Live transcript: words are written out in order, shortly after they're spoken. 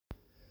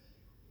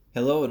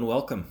Hello and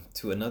welcome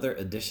to another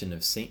edition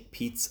of St.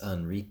 Pete's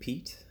on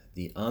Repeat,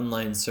 the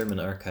online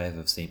sermon archive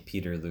of St.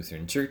 Peter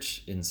Lutheran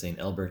Church in St.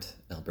 Albert,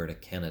 Alberta,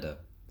 Canada.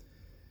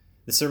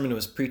 The sermon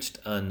was preached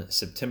on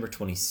September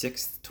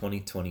 26th,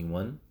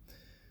 2021,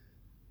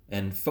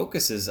 and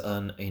focuses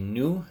on a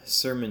new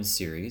sermon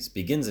series,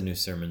 begins a new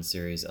sermon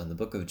series on the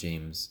book of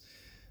James,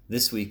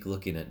 this week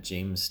looking at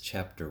James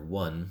chapter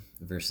 1,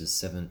 verses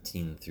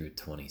 17 through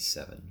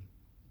 27.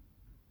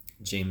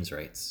 James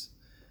writes,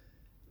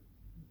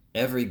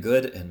 "Every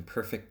good and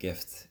perfect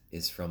gift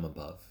is from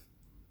above,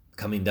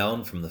 coming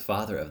down from the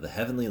Father of the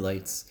heavenly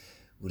lights,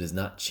 who does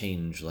not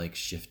change like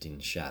shifting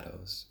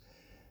shadows.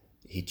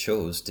 He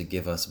chose to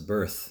give us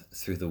birth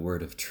through the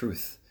word of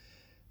truth,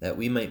 that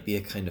we might be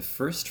a kind of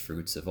first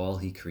fruits of all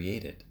he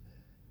created.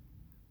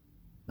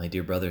 My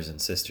dear brothers and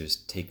sisters,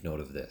 take note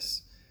of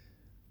this.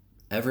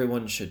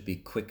 Everyone should be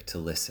quick to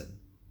listen,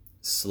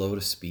 slow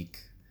to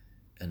speak,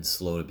 and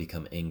slow to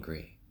become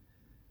angry,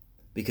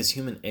 because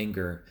human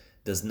anger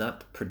does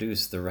not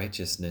produce the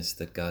righteousness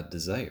that God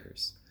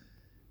desires.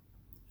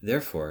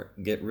 Therefore,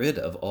 get rid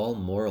of all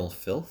moral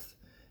filth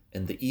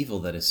and the evil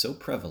that is so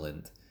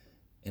prevalent,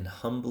 and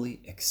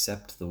humbly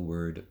accept the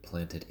word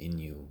planted in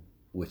you,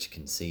 which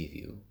can save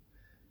you.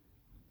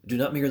 Do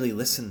not merely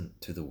listen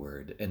to the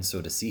word and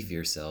so deceive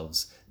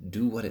yourselves.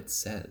 Do what it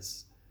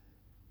says.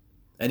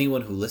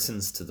 Anyone who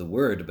listens to the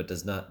word but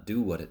does not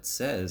do what it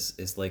says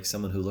is like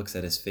someone who looks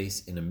at his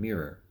face in a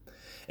mirror,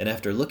 and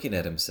after looking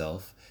at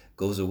himself,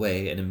 goes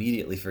away and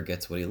immediately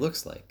forgets what he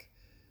looks like.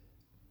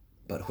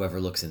 But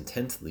whoever looks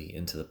intently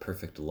into the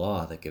perfect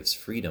law that gives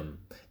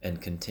freedom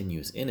and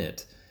continues in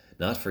it,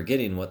 not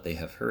forgetting what they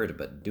have heard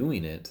but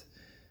doing it,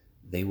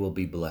 they will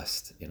be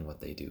blessed in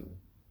what they do.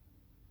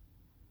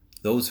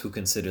 Those who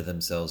consider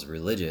themselves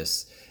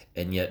religious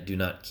and yet do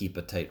not keep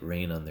a tight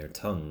rein on their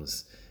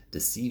tongues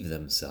deceive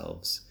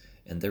themselves,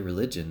 and their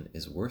religion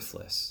is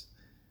worthless.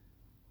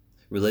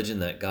 Religion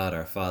that God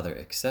our Father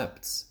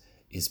accepts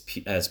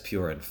as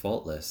pure and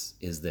faultless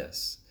is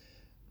this: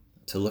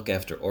 to look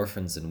after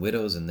orphans and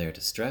widows in their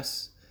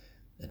distress,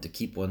 and to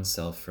keep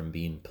oneself from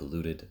being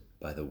polluted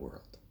by the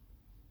world."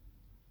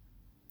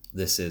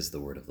 This is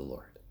the word of the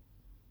Lord.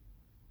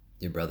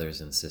 Dear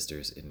brothers and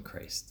sisters in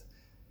Christ,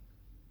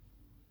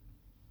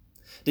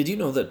 did you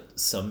know that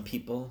some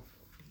people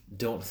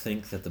don't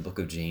think that the book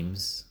of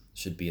James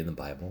should be in the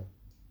Bible?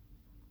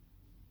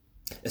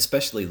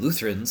 Especially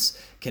Lutherans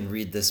can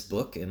read this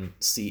book and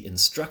see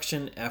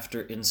instruction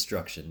after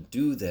instruction.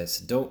 Do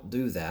this, don't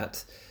do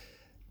that,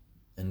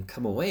 and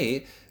come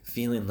away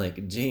feeling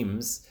like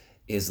James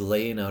is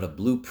laying out a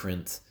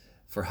blueprint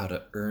for how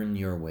to earn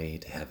your way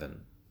to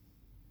heaven.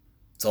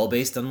 It's all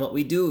based on what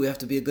we do. We have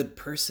to be a good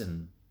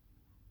person.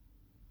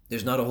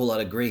 There's not a whole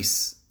lot of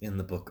grace in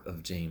the book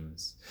of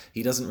James.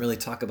 He doesn't really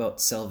talk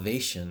about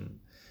salvation,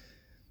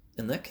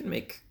 and that can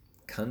make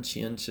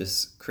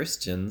conscientious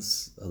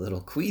Christians a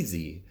little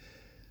queasy.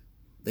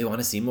 They want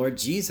to see more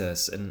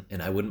Jesus, and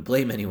I wouldn't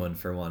blame anyone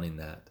for wanting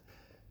that.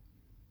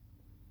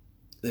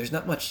 There's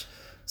not much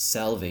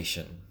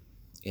salvation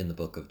in the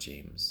book of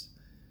James,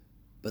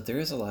 but there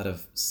is a lot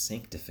of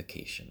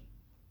sanctification.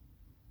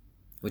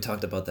 We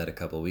talked about that a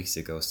couple weeks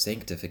ago.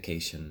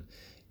 Sanctification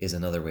is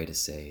another way to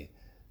say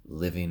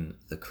living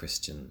the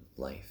Christian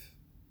life,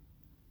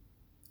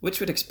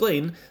 which would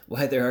explain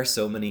why there are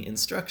so many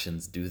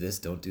instructions. Do this,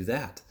 don't do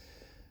that.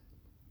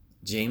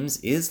 James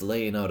is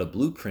laying out a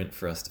blueprint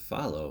for us to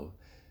follow,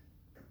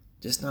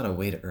 just not a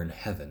way to earn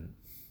heaven.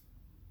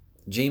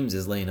 James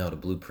is laying out a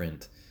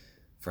blueprint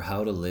for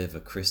how to live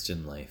a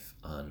Christian life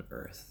on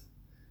earth.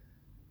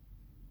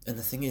 And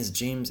the thing is,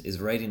 James is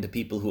writing to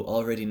people who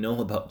already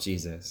know about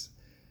Jesus,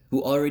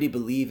 who already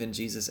believe in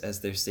Jesus as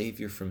their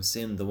Savior from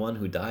sin, the one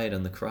who died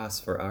on the cross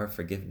for our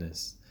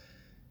forgiveness.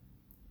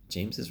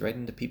 James is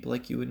writing to people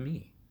like you and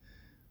me,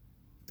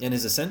 and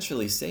is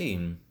essentially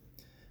saying,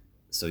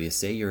 so you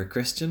say you're a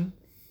Christian?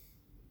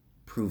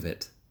 Prove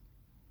it.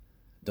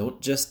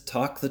 Don't just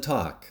talk the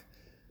talk,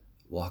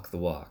 walk the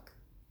walk.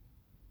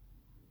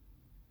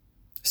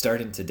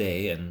 Starting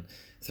today and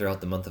throughout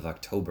the month of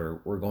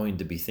October, we're going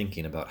to be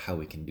thinking about how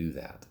we can do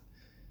that.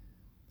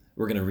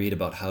 We're going to read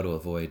about how to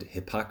avoid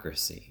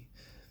hypocrisy,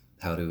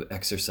 how to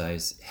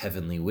exercise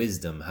heavenly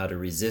wisdom, how to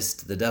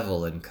resist the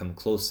devil and come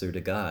closer to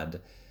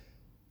God.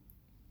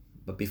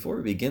 But before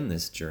we begin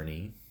this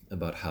journey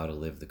about how to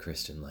live the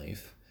Christian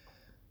life,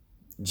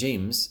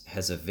 James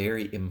has a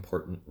very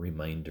important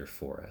reminder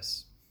for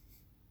us.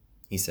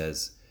 He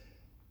says,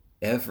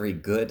 "Every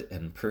good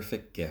and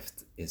perfect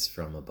gift is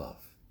from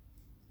above,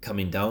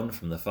 coming down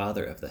from the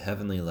Father of the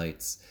heavenly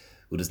lights,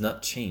 who does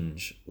not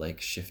change like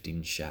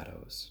shifting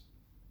shadows."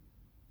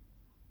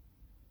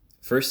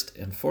 First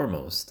and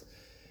foremost,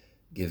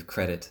 give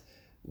credit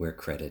where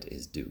credit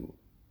is due.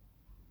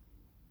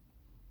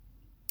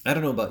 I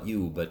don't know about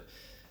you, but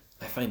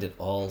I find it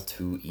all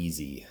too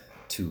easy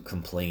to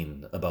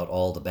complain about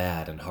all the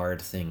bad and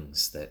hard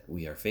things that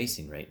we are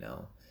facing right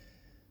now.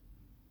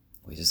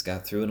 We just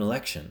got through an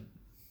election.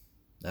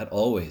 That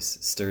always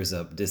stirs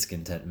up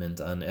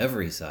discontentment on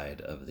every side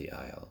of the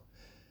aisle.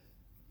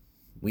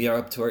 We are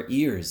up to our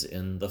ears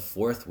in the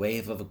fourth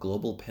wave of a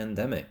global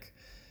pandemic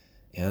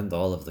and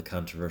all of the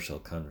controversial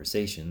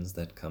conversations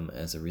that come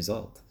as a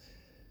result.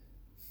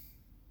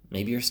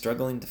 Maybe you're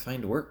struggling to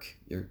find work.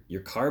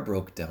 Your car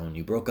broke down.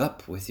 You broke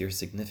up with your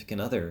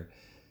significant other.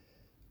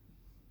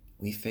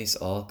 We face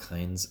all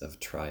kinds of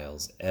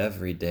trials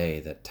every day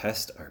that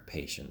test our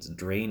patience,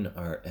 drain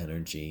our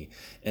energy,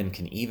 and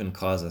can even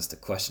cause us to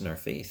question our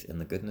faith in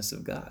the goodness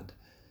of God.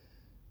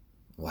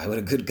 Why would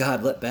a good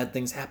God let bad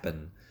things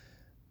happen?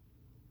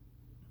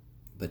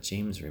 But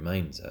James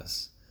reminds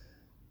us,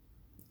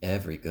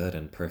 every good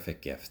and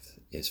perfect gift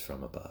is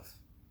from above.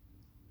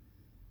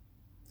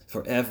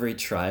 For every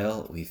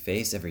trial we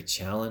face, every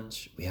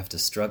challenge we have to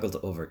struggle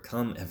to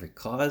overcome, every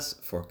cause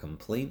for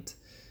complaint,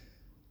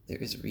 there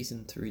is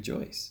reason to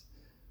rejoice.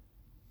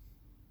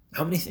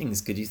 How many things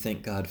could you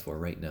thank God for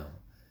right now?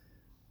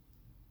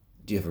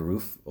 Do you have a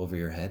roof over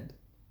your head?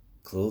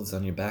 Clothes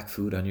on your back?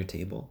 Food on your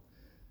table?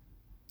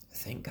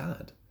 Thank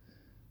God.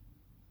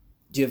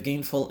 Do you have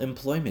gainful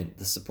employment,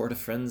 the support of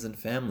friends and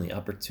family,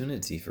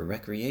 opportunity for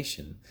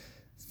recreation?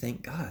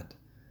 Thank God.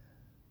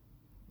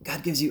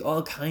 God gives you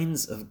all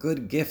kinds of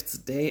good gifts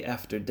day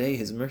after day.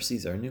 His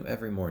mercies are new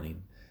every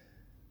morning.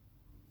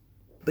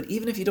 But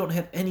even if you don't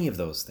have any of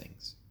those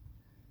things,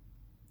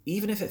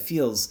 even if it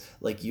feels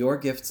like your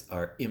gifts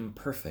are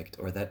imperfect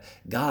or that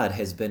God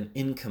has been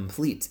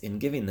incomplete in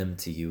giving them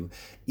to you,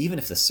 even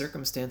if the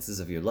circumstances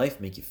of your life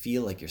make you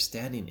feel like you're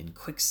standing in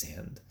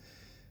quicksand,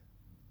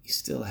 you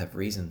still have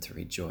reason to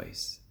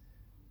rejoice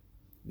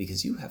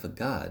because you have a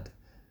God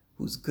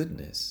whose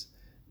goodness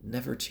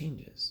never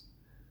changes.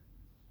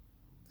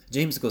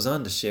 James goes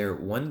on to share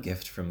one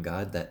gift from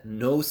God that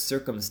no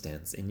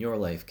circumstance in your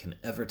life can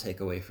ever take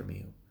away from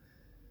you.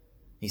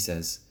 He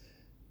says,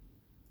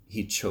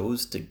 He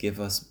chose to give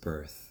us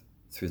birth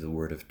through the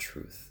word of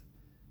truth,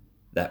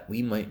 that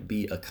we might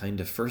be a kind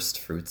of first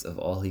fruits of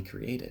all He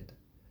created.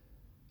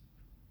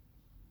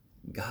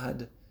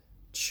 God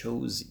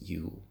chose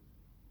you.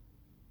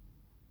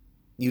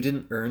 You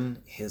didn't earn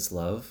His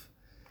love.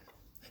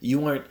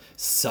 You aren't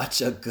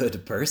such a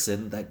good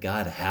person that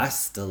God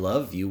has to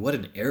love you. What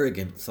an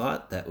arrogant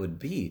thought that would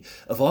be.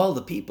 Of all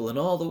the people in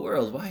all the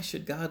world, why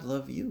should God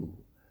love you?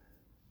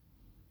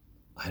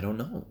 I don't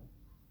know.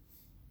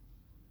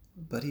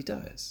 But He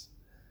does.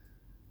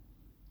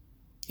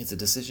 It's a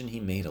decision He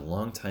made a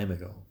long time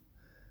ago.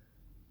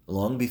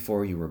 Long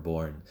before you were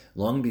born.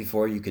 Long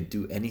before you could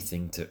do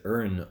anything to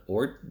earn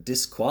or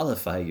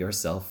disqualify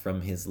yourself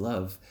from His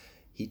love,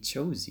 He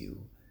chose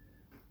you.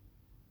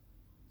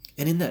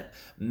 And in that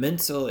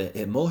mental,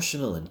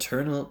 emotional,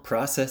 internal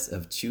process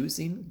of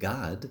choosing,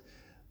 God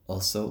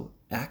also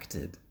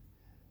acted.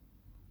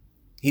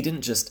 He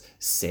didn't just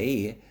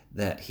say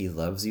that He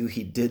loves you,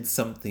 He did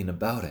something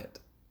about it.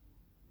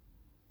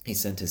 He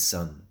sent His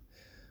Son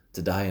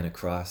to die on a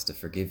cross to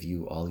forgive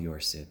you all your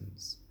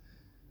sins.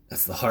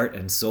 That's the heart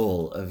and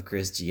soul of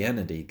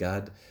Christianity.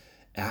 God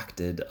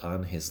acted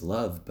on His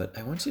love, but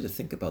I want you to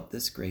think about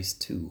this grace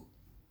too.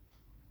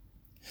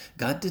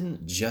 God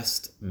didn't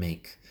just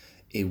make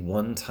a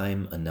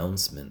one-time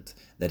announcement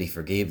that He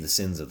forgave the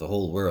sins of the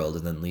whole world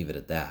and then leave it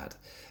at that.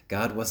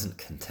 God wasn't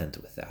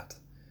content with that.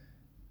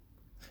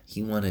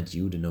 He wanted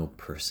you to know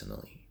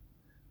personally.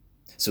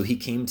 So He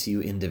came to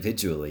you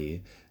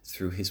individually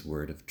through His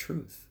word of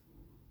truth.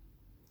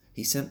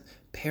 He sent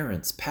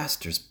parents,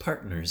 pastors,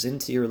 partners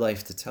into your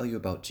life to tell you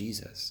about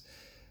Jesus,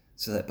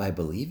 so that by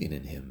believing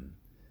in Him,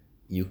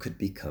 you could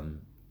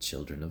become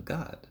children of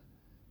God.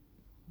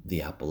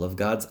 The apple of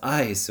God's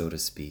eye, so to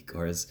speak,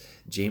 or as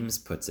James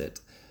puts it,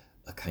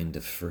 a kind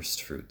of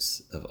first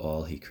fruits of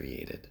all He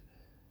created.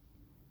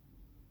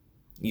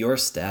 Your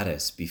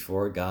status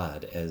before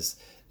God as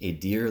a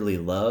dearly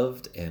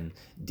loved and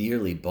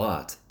dearly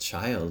bought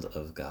child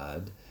of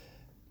God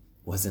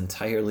was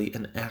entirely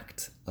an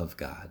act of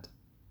God.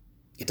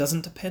 It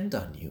doesn't depend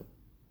on you.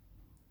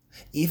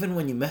 Even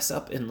when you mess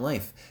up in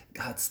life,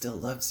 God still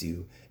loves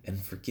you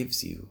and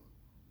forgives you.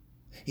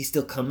 He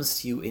still comes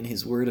to you in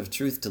His word of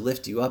truth to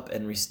lift you up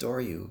and restore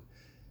you,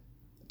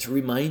 to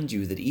remind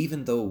you that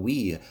even though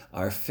we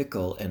are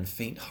fickle and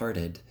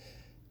faint-hearted,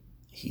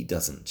 He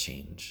doesn't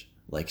change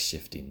like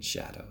shifting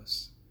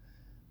shadows.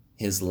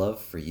 His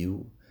love for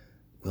you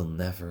will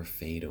never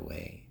fade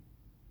away.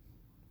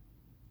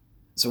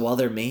 So while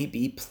there may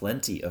be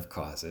plenty of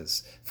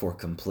causes for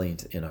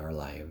complaint in our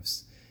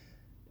lives,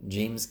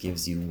 James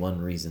gives you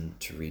one reason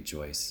to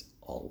rejoice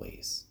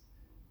always.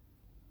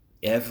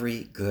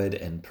 Every good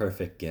and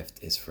perfect gift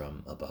is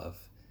from above,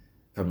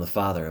 from the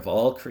Father of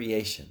all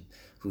creation,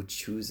 who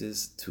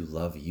chooses to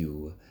love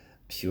you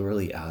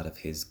purely out of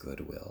His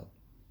goodwill.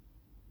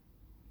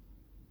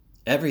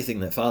 Everything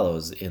that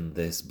follows in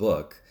this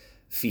book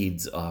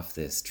feeds off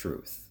this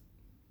truth.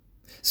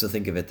 So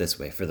think of it this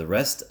way. For the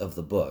rest of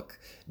the book,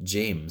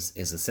 James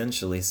is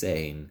essentially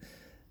saying,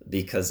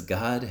 because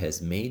God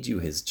has made you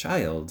His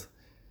child,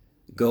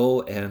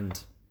 go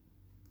and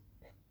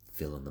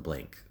fill in the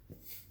blank.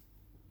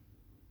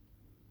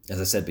 As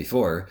I said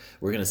before,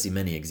 we're going to see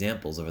many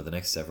examples over the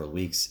next several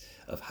weeks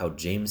of how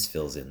James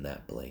fills in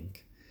that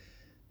blank.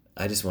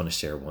 I just want to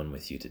share one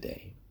with you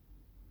today.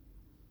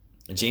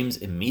 James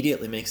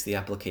immediately makes the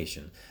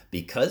application.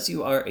 Because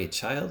you are a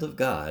child of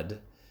God,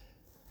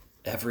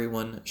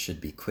 everyone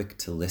should be quick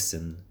to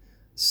listen,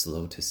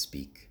 slow to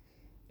speak,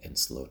 and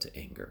slow to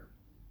anger.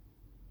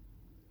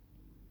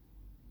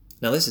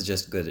 Now, this is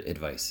just good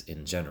advice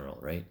in general,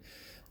 right?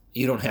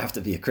 You don't have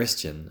to be a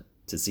Christian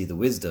to see the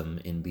wisdom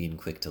in being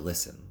quick to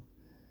listen.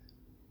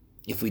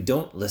 If we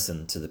don't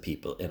listen to the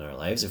people in our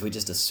lives, if we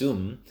just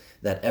assume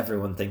that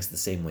everyone thinks the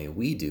same way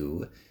we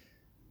do,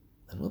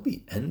 then we'll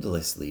be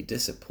endlessly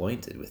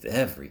disappointed with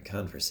every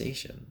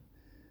conversation.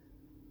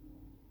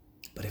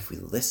 But if we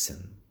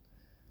listen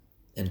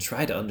and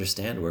try to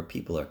understand where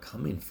people are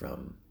coming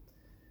from,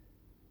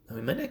 then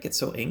we might not get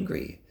so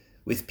angry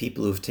with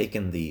people who've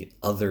taken the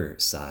other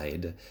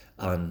side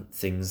on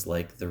things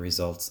like the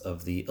results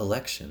of the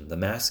election, the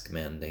mask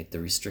mandate, the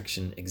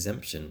restriction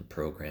exemption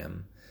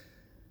program.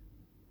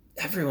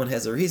 Everyone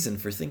has a reason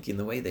for thinking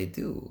the way they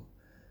do.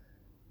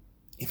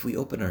 If we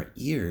open our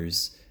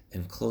ears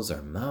and close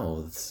our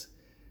mouths,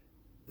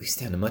 we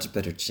stand a much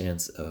better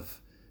chance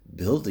of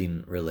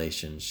building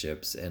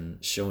relationships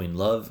and showing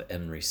love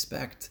and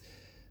respect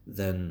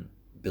than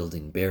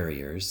building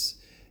barriers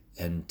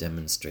and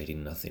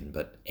demonstrating nothing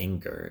but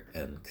anger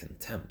and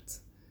contempt.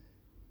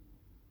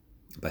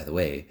 By the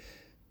way,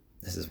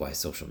 this is why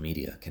social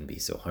media can be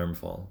so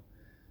harmful.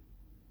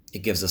 It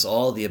gives us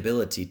all the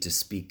ability to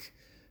speak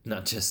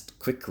not just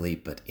quickly,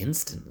 but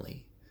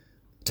instantly,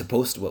 to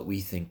post what we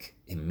think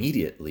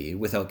immediately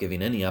without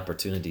giving any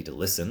opportunity to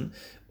listen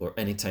or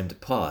any time to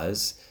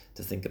pause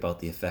to think about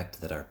the effect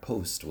that our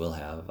post will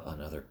have on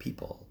other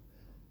people.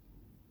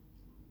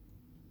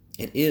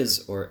 It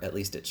is, or at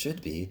least it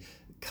should be,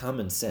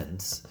 common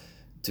sense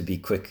to be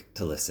quick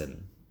to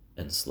listen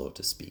and slow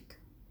to speak.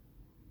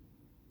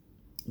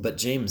 But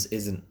James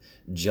isn't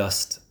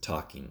just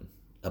talking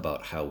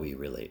about how we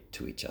relate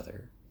to each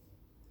other.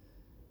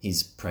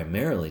 He's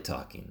primarily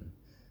talking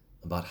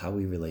about how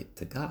we relate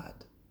to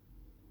God.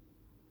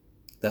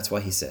 That's why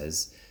he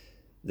says,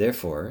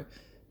 "Therefore,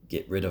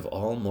 get rid of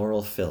all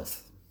moral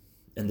filth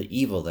and the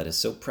evil that is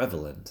so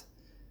prevalent,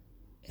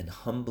 and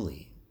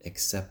humbly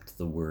accept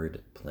the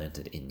word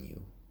planted in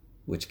you,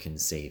 which can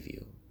save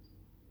you."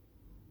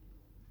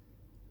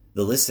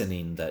 The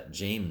listening that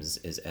James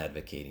is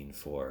advocating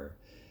for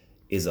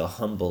is a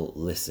humble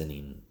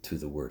listening to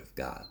the Word of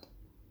God.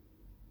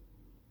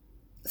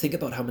 Think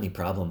about how many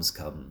problems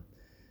come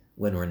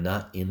when we're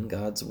not in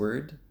God's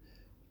Word,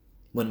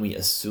 when we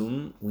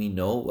assume we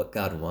know what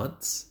God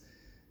wants,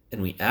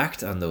 and we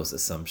act on those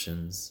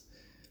assumptions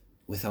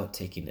without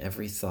taking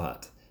every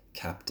thought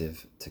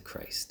captive to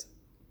Christ.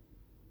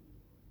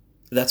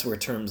 That's where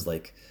terms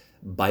like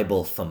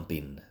Bible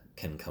thumping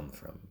can come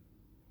from.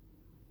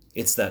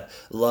 It's that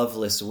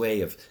loveless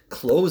way of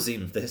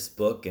closing this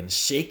book and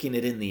shaking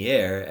it in the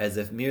air as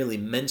if merely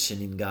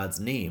mentioning God's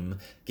name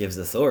gives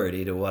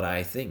authority to what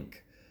I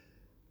think.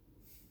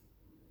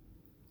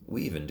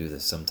 We even do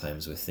this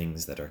sometimes with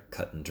things that are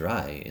cut and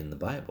dry in the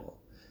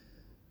Bible.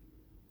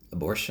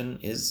 Abortion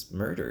is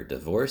murder.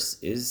 Divorce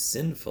is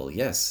sinful.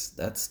 Yes,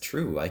 that's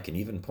true. I can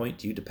even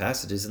point you to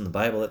passages in the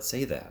Bible that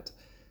say that.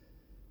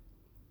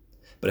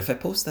 But if I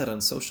post that on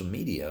social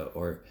media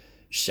or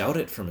shout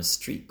it from a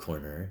street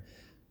corner,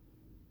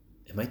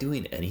 am I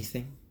doing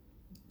anything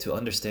to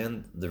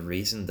understand the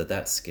reason that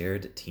that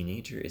scared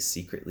teenager is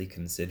secretly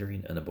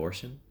considering an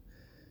abortion?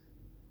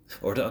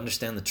 Or to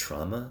understand the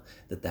trauma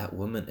that that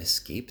woman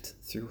escaped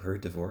through her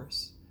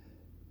divorce?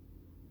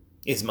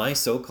 Is my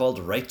so-called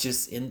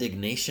righteous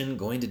indignation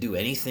going to do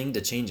anything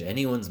to change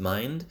anyone's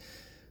mind?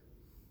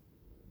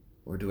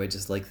 Or do I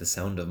just like the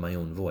sound of my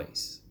own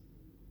voice?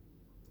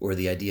 Or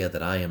the idea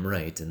that I am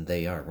right and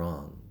they are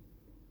wrong?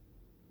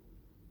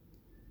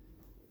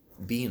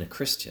 Being a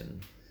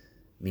Christian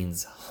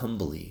means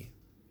humbly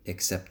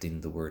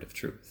accepting the word of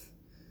truth.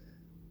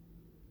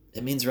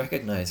 It means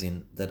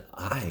recognizing that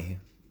I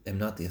am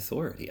not the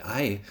authority.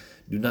 I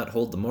do not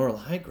hold the moral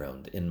high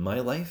ground in my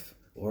life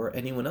or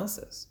anyone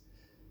else's.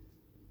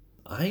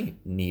 I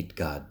need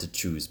God to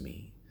choose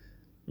me,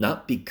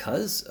 not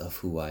because of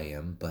who I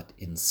am, but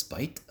in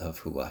spite of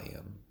who I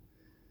am.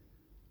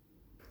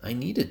 I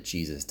needed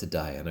Jesus to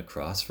die on a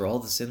cross for all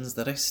the sins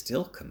that I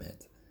still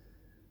commit.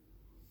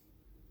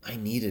 I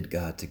needed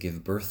God to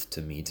give birth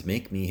to me, to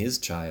make me his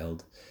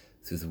child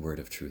through the word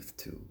of truth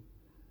too.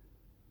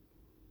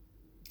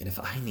 And if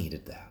I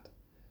needed that,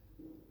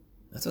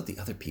 that's what the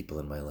other people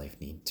in my life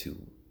need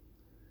too.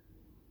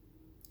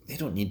 They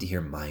don't need to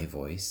hear my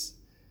voice.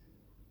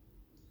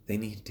 They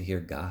need to hear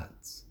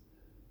God's.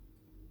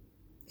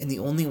 And the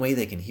only way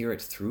they can hear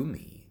it through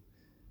me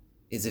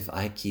is if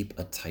I keep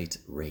a tight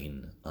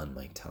rein on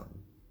my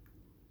tongue.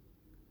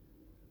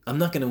 I'm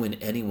not going to win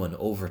anyone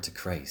over to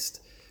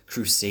Christ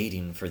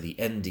crusading for the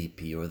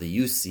NDP or the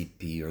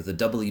UCP or the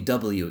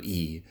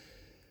WWE.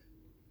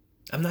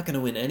 I'm not going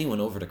to win anyone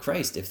over to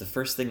Christ if the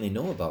first thing they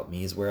know about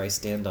me is where I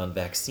stand on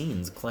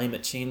vaccines,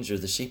 climate change, or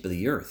the shape of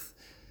the earth.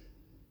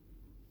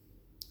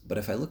 But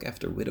if I look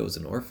after widows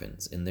and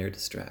orphans in their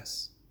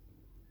distress,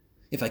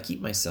 if I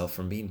keep myself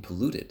from being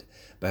polluted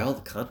by all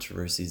the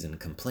controversies and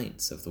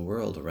complaints of the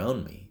world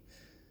around me,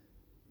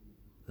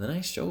 then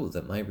I show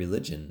that my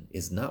religion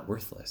is not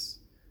worthless,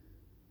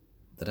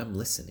 that I'm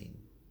listening.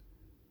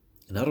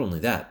 And not only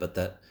that, but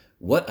that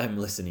what I'm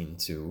listening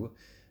to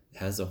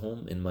has a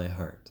home in my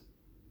heart.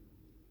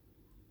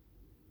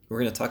 We're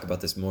going to talk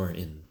about this more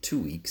in 2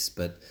 weeks,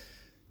 but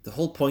the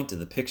whole point of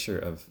the picture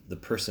of the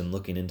person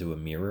looking into a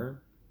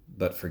mirror,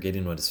 but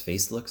forgetting what his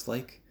face looks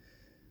like,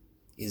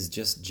 is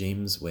just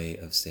James' way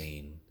of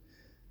saying,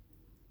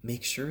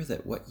 make sure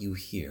that what you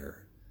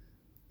hear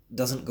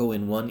doesn't go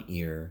in one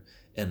ear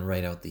and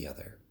right out the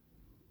other.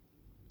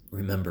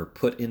 Remember,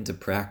 put into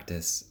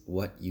practice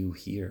what you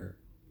hear.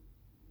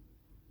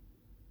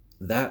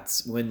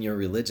 That's when your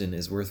religion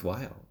is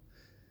worthwhile.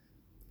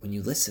 When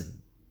you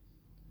listen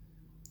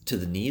to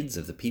the needs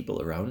of the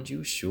people around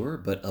you, sure,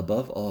 but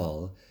above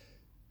all,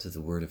 to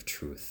the word of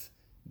truth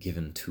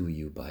given to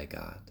you by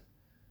God.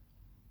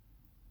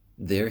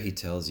 There he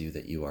tells you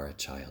that you are a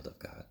child of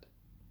God,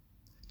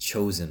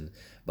 chosen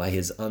by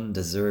his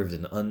undeserved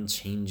and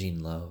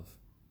unchanging love,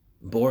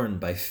 born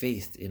by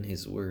faith in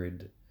his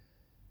word.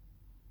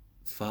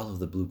 Follow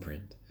the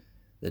blueprint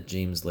that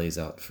James lays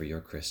out for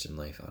your Christian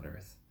life on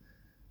earth.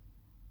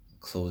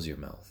 Close your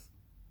mouth.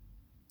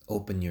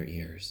 Open your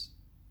ears.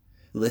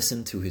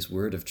 Listen to his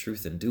word of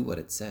truth and do what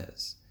it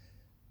says.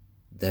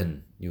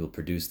 Then you will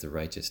produce the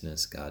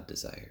righteousness God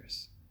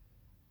desires.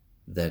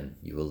 Then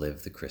you will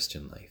live the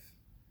Christian life.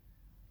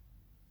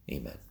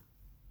 Amen.